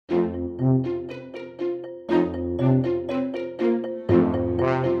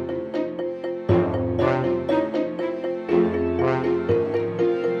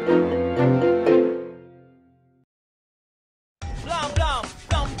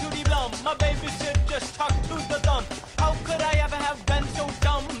talk to the dumb. How could I ever have been so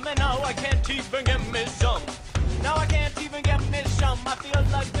dumb? And now I can't even get me some. Now I can't even get me some. I feel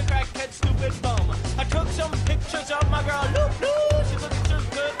like the crackhead stupid bum. I took some pictures of my girl, Lou. She's looking so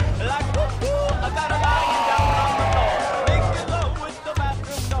good, like woo-hoo. I got her lying down on the floor, making love with the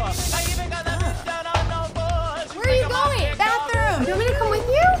bathroom door. I even got that bitch down on the board. Where are you going? Bathroom. Do you want me to come with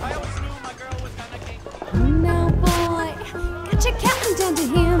you? I always knew my girl was kinda kinky. Now, boy, got you counting down to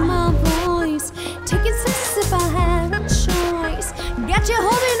hear my voice. Taking sips if I had a choice. Got you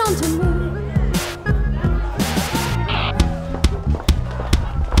holding on to me.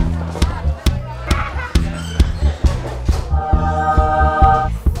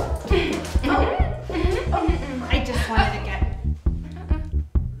 I just wanted to get.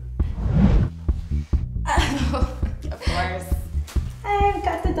 Of course. I've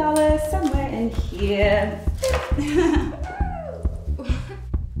got the dollar somewhere in here.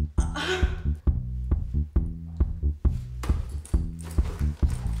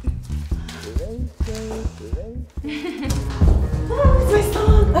 Where's my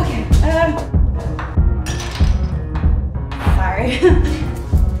song? Okay. Sorry.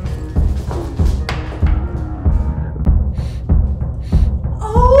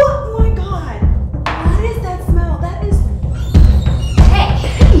 Oh my god! What is that smell? That is. Hey!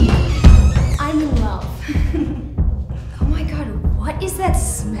 I'm in love. Oh my god, what is that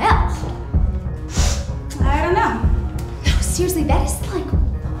smell? I don't know. No, seriously, that is like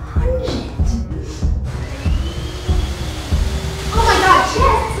pungent. Oh my god,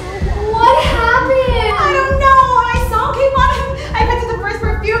 Jess! What happened? I don't know. My song came on. I went to the first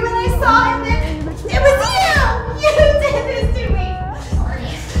perfume and I saw it. And it was you. You did this to me. Sorry.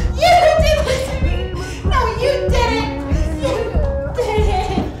 You did this to me. No, you didn't. You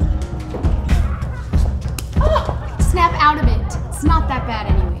didn't. Oh, snap out of it. It's not that bad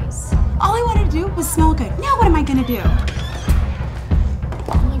anyways. All I wanted to do was smell good. Now what am I gonna do?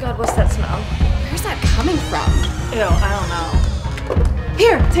 Oh my god, what's that smell? Where's that coming from? Ew, I don't know.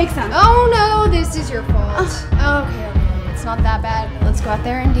 Here, take some. Oh no, this is your fault. Okay, it's not that bad. Let's go out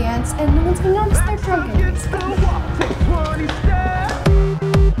there and dance, and no one's gonna notice they're drunk.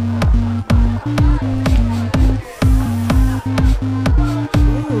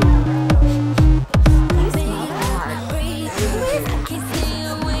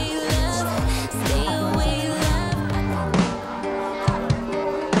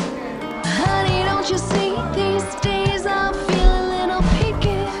 Honey, don't you see these days I feel a little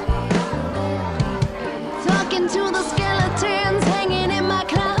picky. Talking to the skeletons hanging in my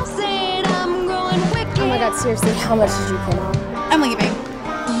closet. I'm growing wicked. Oh my god, seriously, how much did you pay? I'm leaving.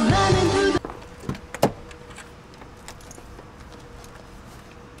 Running through the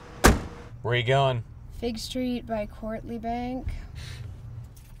Where are you going? Fig Street by Courtly Bank.